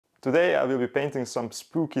Today I will be painting some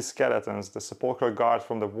spooky skeletons, the Sepulchral Guard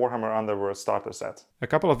from the Warhammer Underworlds Starter Set. A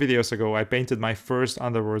couple of videos ago I painted my first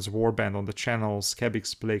Underworlds warband on the channel,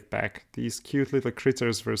 Skabix's Plague Pack. These cute little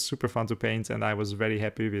critters were super fun to paint and I was very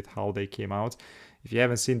happy with how they came out. If you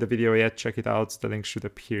haven't seen the video yet, check it out, the link should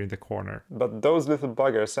appear in the corner. But those little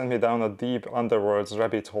buggers sent me down a deep Underworlds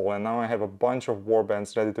rabbit hole and now I have a bunch of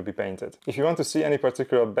warbands ready to be painted. If you want to see any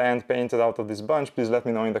particular band painted out of this bunch, please let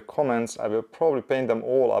me know in the comments. I will probably paint them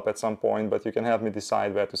all up at some point, but you can help me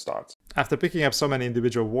decide where to start. After picking up so many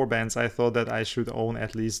individual warbands, I thought that I should own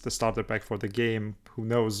at least the starter pack for the game. Who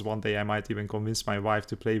knows, one day I might even convince my wife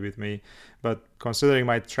to play with me. But considering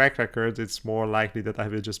my track record, it's more likely that I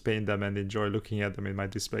will just paint them and enjoy looking at them in my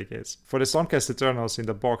display case. For the Stormcast Eternals in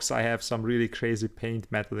the box, I have some really crazy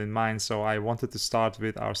paint method in mind, so I wanted to start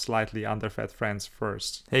with our slightly underfed friends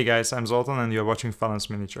first. Hey guys, I'm Zoltan and you're watching Fallon's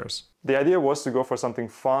Miniatures. The idea was to go for something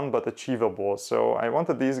fun but achievable, so I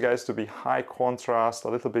wanted these guys to be high contrast, a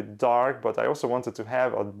little bit dark, but I also wanted to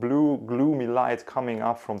have a blue, gloomy light coming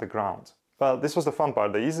up from the ground. Well, this was the fun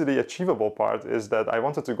part. The easily achievable part is that I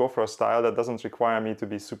wanted to go for a style that doesn't require me to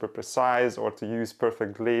be super precise or to use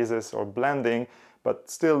perfect glazes or blending, but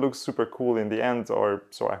still looks super cool in the end, or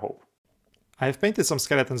so I hope. I've painted some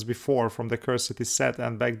skeletons before from the Cursed City set,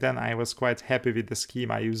 and back then I was quite happy with the scheme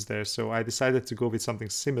I used there, so I decided to go with something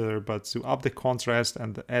similar but to up the contrast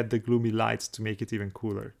and add the gloomy light to make it even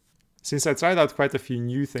cooler. Since I tried out quite a few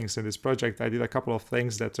new things in this project, I did a couple of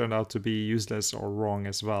things that turned out to be useless or wrong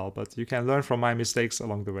as well, but you can learn from my mistakes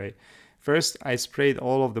along the way. First, I sprayed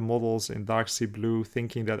all of the models in dark sea blue,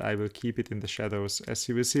 thinking that I will keep it in the shadows. As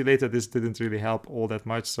you will see later, this didn't really help all that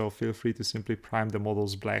much, so feel free to simply prime the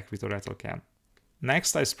models black with a rattle can.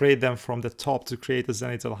 Next, I sprayed them from the top to create a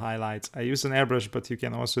Zenithal highlight. I used an airbrush, but you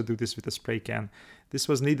can also do this with a spray can. This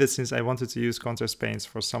was needed since I wanted to use contrast paints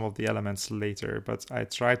for some of the elements later, but I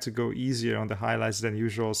tried to go easier on the highlights than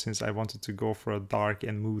usual since I wanted to go for a dark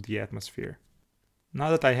and moody atmosphere.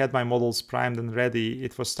 Now that I had my models primed and ready,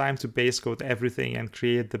 it was time to base coat everything and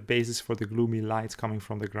create the basis for the gloomy light coming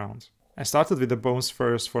from the ground. I started with the bones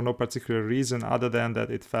first for no particular reason other than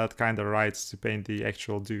that it felt kinda right to paint the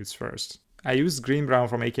actual dudes first. I used green-brown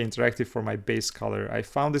from AK Interactive for my base color. I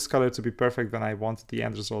found this color to be perfect when I wanted the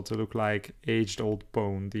end result to look like aged old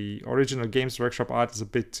bone. The original Games Workshop art is a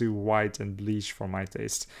bit too white and bleached for my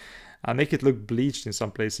taste. I make it look bleached in some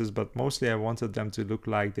places, but mostly I wanted them to look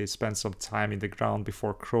like they spent some time in the ground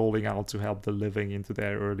before crawling out to help the living into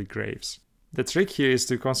their early graves. The trick here is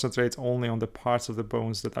to concentrate only on the parts of the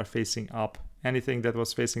bones that are facing up. Anything that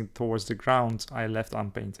was facing towards the ground, I left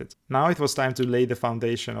unpainted. Now it was time to lay the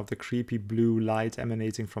foundation of the creepy blue light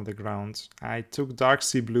emanating from the ground. I took dark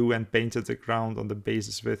sea blue and painted the ground on the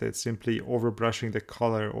basis with it, simply overbrushing the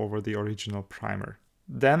color over the original primer.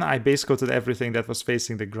 Then I base coated everything that was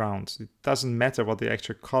facing the ground. It doesn't matter what the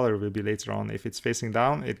actual color will be later on. If it's facing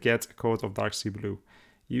down, it gets a coat of dark sea blue.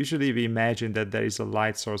 Usually we imagine that there is a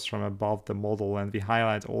light source from above the model and we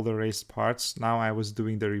highlight all the raised parts. Now I was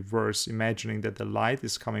doing the reverse, imagining that the light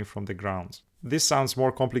is coming from the ground. This sounds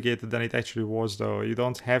more complicated than it actually was though. You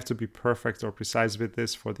don't have to be perfect or precise with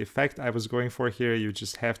this. For the effect I was going for here, you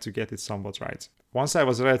just have to get it somewhat right. Once I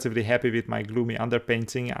was relatively happy with my gloomy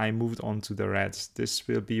underpainting, I moved on to the reds. This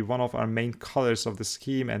will be one of our main colors of the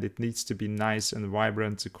scheme and it needs to be nice and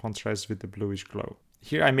vibrant to contrast with the bluish glow.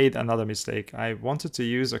 Here I made another mistake. I wanted to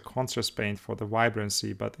use a contrast paint for the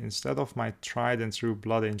vibrancy, but instead of my tried and true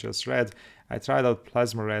Blood Angels red, I tried out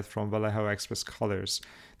Plasma Red from Vallejo Express Colors.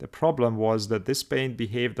 The problem was that this paint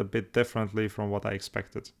behaved a bit differently from what I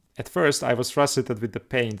expected. At first I was frustrated with the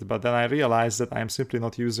paint, but then I realized that I am simply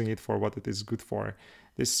not using it for what it is good for.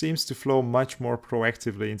 This seems to flow much more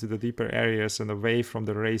proactively into the deeper areas and away from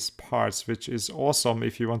the raised parts, which is awesome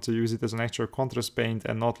if you want to use it as an actual contrast paint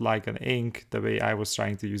and not like an ink the way I was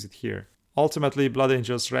trying to use it here. Ultimately, Blood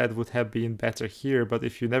Angels Red would have been better here, but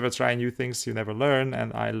if you never try new things, you never learn,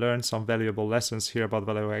 and I learned some valuable lessons here about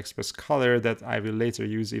Vallejo Express Color that I will later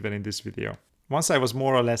use even in this video. Once I was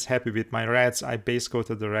more or less happy with my reds, I base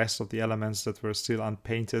coated the rest of the elements that were still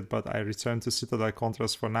unpainted, but I returned to Citadel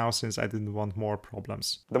contrast for now since I didn't want more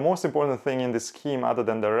problems. The most important thing in this scheme other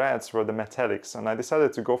than the reds were the metallics, and I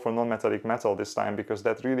decided to go for non-metallic metal this time because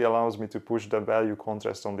that really allows me to push the value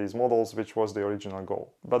contrast on these models, which was the original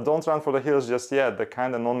goal. But don't run for the hills just yet. The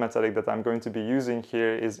kind of non-metallic that I'm going to be using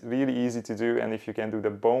here is really easy to do, and if you can do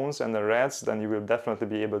the bones and the reds, then you will definitely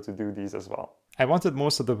be able to do these as well. I wanted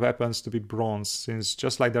most of the weapons to be bronze, since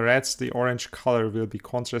just like the reds, the orange color will be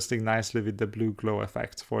contrasting nicely with the blue glow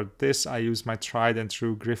effect. For this I used my tried and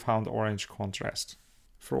true Gryph-hound orange contrast.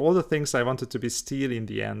 For all the things I wanted to be steel in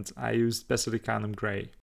the end, I used Basilicanum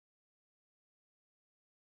grey.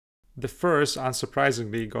 The furs,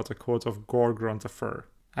 unsurprisingly, got a coat of gore grunter fur.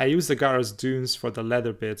 I used the Gara's dunes for the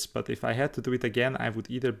leather bits, but if I had to do it again, I would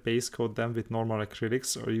either base coat them with normal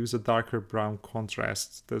acrylics or use a darker brown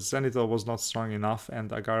contrast. The Zenithal was not strong enough,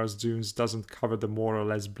 and Agara's dunes doesn't cover the more or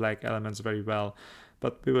less black elements very well,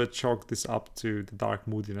 but we will chalk this up to the dark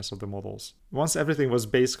moodiness of the models. Once everything was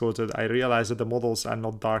base coated, I realized that the models are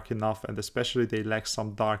not dark enough, and especially they lack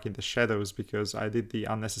some dark in the shadows because I did the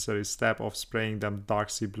unnecessary step of spraying them dark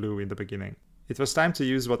sea blue in the beginning. It was time to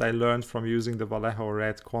use what I learned from using the Vallejo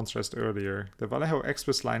red contrast earlier. The Vallejo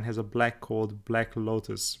Express line has a black called Black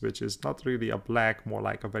Lotus, which is not really a black, more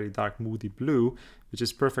like a very dark moody blue, which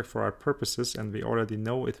is perfect for our purposes, and we already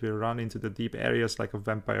know it will run into the deep areas like a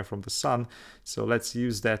vampire from the sun, so let's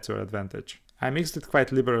use that to our advantage. I mixed it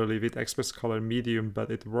quite liberally with Express Color Medium, but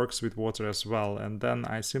it works with water as well, and then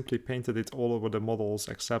I simply painted it all over the models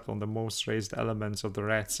except on the most raised elements of the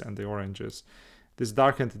reds and the oranges. This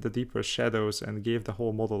darkened the deeper shadows and gave the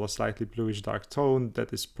whole model a slightly bluish dark tone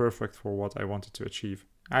that is perfect for what I wanted to achieve.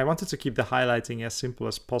 I wanted to keep the highlighting as simple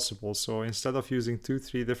as possible, so instead of using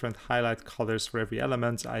 2-3 different highlight colors for every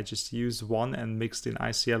element, I just used one and mixed in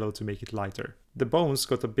ice yellow to make it lighter. The bones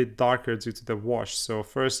got a bit darker due to the wash, so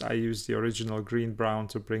first I used the original green-brown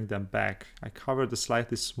to bring them back. I covered a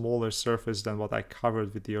slightly smaller surface than what I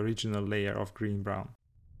covered with the original layer of green-brown.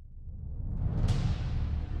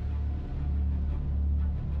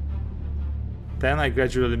 Then I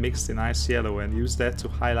gradually mixed in ice yellow and used that to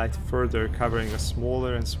highlight further, covering a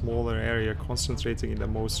smaller and smaller area, concentrating in the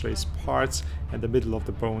most raised parts and the middle of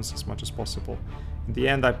the bones as much as possible. In the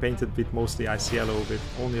end I painted with mostly ice yellow with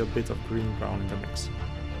only a bit of green-brown in the mix.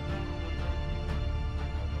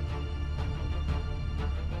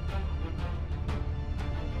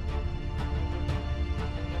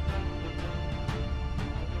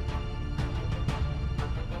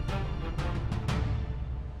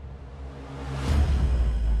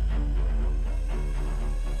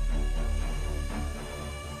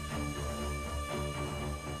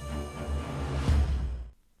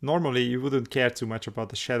 Normally you wouldn't care too much about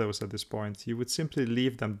the shadows at this point, you would simply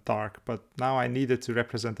leave them dark, but now I needed to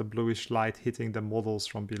represent a bluish light hitting the models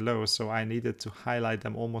from below, so I needed to highlight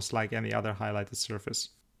them almost like any other highlighted surface.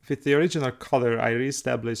 With the original color I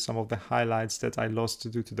re-established some of the highlights that I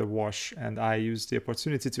lost due to the wash, and I used the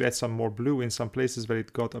opportunity to add some more blue in some places where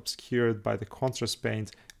it got obscured by the contrast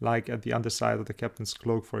paint, like at the underside of the captain's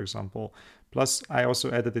cloak for example. Plus I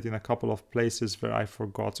also added it in a couple of places where I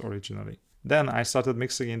forgot originally. Then I started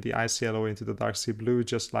mixing in the ice yellow into the dark sea blue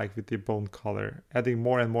just like with the bone color, adding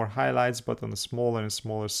more and more highlights but on a smaller and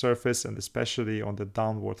smaller surface and especially on the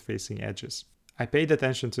downward facing edges. I paid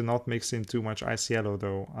attention to not mix in too much ice yellow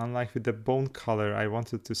though. Unlike with the bone color, I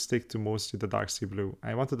wanted to stick to mostly the dark sea blue.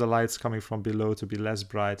 I wanted the lights coming from below to be less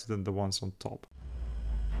bright than the ones on top.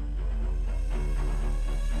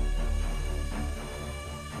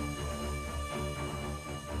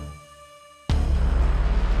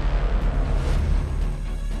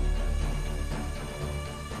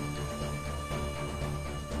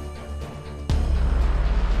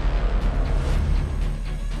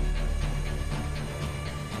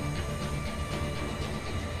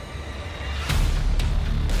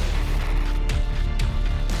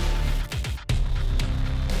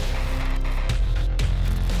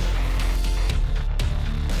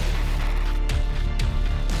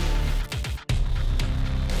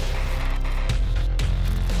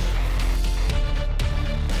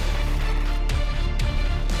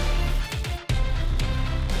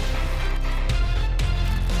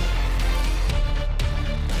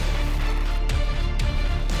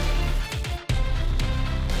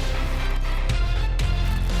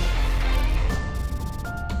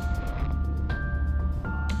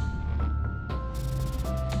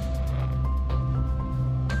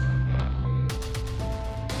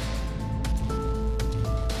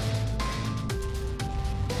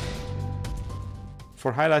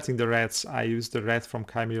 For highlighting the reds, I used the red from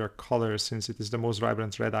Chimera Color since it is the most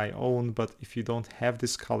vibrant red I own, but if you don't have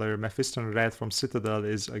this color, Mephiston Red from Citadel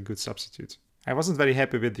is a good substitute. I wasn't very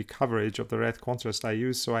happy with the coverage of the red contrast I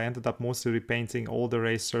used, so I ended up mostly repainting all the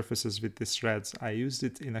raised surfaces with this red. I used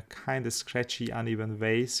it in a kinda scratchy, uneven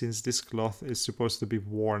way since this cloth is supposed to be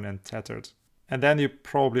worn and tattered. And then you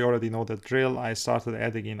probably already know the drill. I started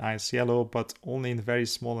adding in ice yellow, but only in very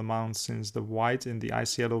small amounts since the white in the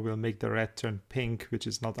ice yellow will make the red turn pink, which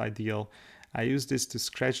is not ideal. I used this to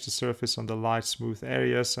scratch the surface on the large smooth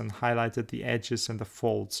areas and highlighted the edges and the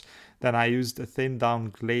folds. Then I used a thin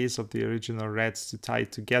down glaze of the original reds to tie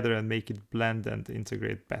it together and make it blend and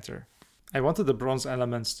integrate better. I wanted the bronze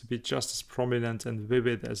elements to be just as prominent and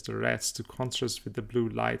vivid as the reds to contrast with the blue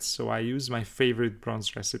lights, so I used my favorite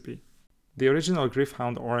bronze recipe. The original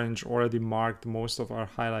Gryph-hound orange already marked most of our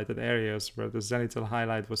highlighted areas where the Zenithal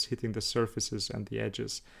highlight was hitting the surfaces and the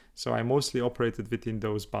edges, so I mostly operated within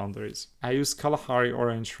those boundaries. I used Kalahari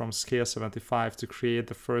orange from scale 75 to create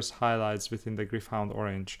the first highlights within the Gryph-hound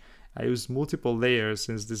orange. I used multiple layers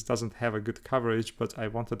since this doesn't have a good coverage, but I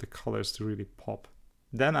wanted the colors to really pop.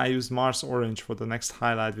 Then I used Mars orange for the next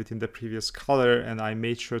highlight within the previous color, and I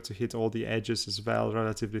made sure to hit all the edges as well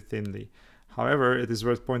relatively thinly. However, it is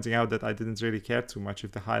worth pointing out that I didn't really care too much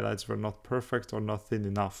if the highlights were not perfect or not thin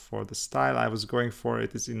enough. For the style I was going for,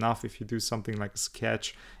 it is enough if you do something like a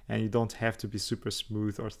sketch and you don't have to be super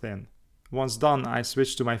smooth or thin. Once done, I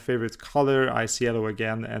switched to my favorite color, ice yellow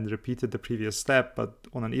again, and repeated the previous step, but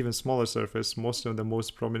on an even smaller surface, mostly on the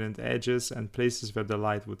most prominent edges and places where the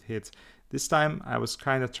light would hit. This time I was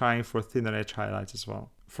kinda trying for thinner edge highlights as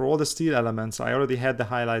well. For all the steel elements, I already had the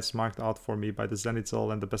highlights marked out for me by the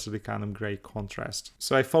Zenithal and the Basilicanum Grey contrast.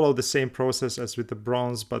 So I followed the same process as with the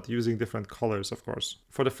bronze, but using different colors, of course.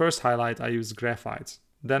 For the first highlight, I used graphite.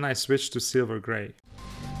 Then I switched to silver grey.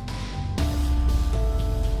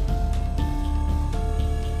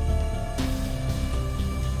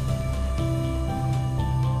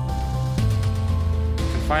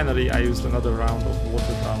 Finally, I used another round of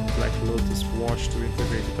watered down Black Lotus wash to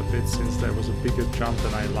integrate it a bit, since there was a bigger jump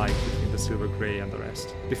than I liked between the silver grey and the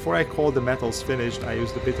rest. Before I called the metals finished, I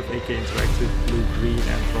used a bit of AK Interactive blue-green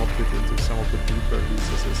and dropped it into some of the deeper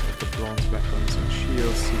recesses of the bronze weapons and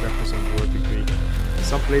shields, sea weapons on Verdigris. In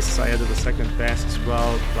some places I added a second pass as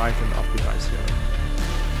well, brightened up with ice yellow.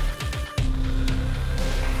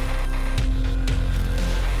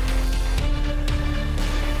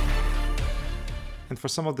 And for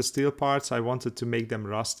some of the steel parts, I wanted to make them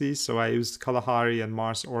rusty, so I used Kalahari and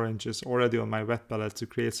Mars oranges already on my wet palette to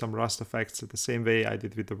create some rust effects the same way I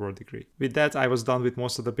did with the Verdigris. With that, I was done with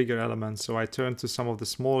most of the bigger elements, so I turned to some of the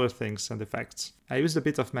smaller things and effects. I used a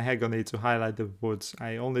bit of mahogany to highlight the wood.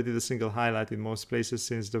 I only did a single highlight in most places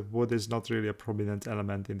since the wood is not really a prominent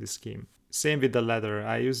element in this scheme. Same with the leather.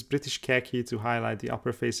 I used British khaki to highlight the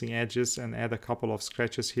upper facing edges and add a couple of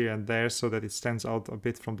scratches here and there so that it stands out a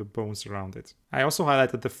bit from the bones around it. I also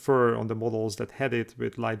highlighted the fur on the models that had it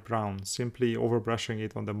with light brown, simply overbrushing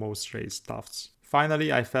it on the most raised tufts.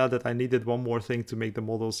 Finally, I felt that I needed one more thing to make the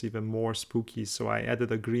models even more spooky, so I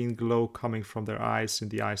added a green glow coming from their eyes in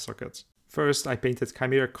the eye socket. First, I painted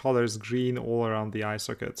Chimera colors green all around the eye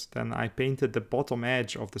socket. Then I painted the bottom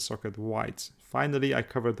edge of the socket white. Finally, I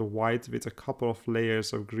covered the white with a couple of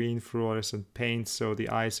layers of green fluorescent paint so the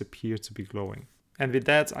eyes appear to be glowing. And with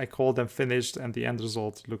that, I called them finished, and the end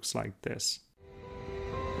result looks like this.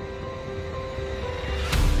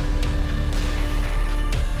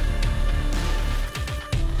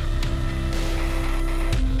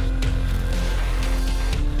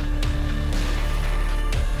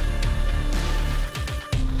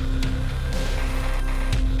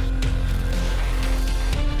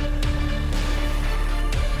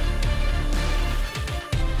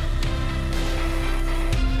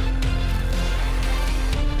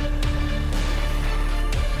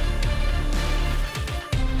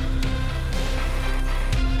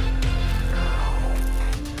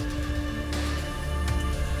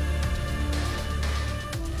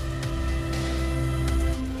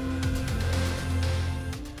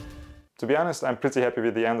 To be honest, I'm pretty happy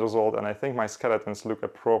with the end result, and I think my skeletons look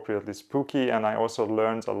appropriately spooky, and I also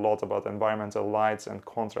learned a lot about environmental lights and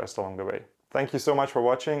contrast along the way. Thank you so much for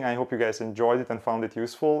watching. I hope you guys enjoyed it and found it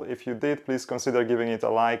useful. If you did, please consider giving it a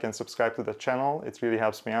like and subscribe to the channel. It really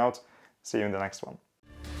helps me out. See you in the next one.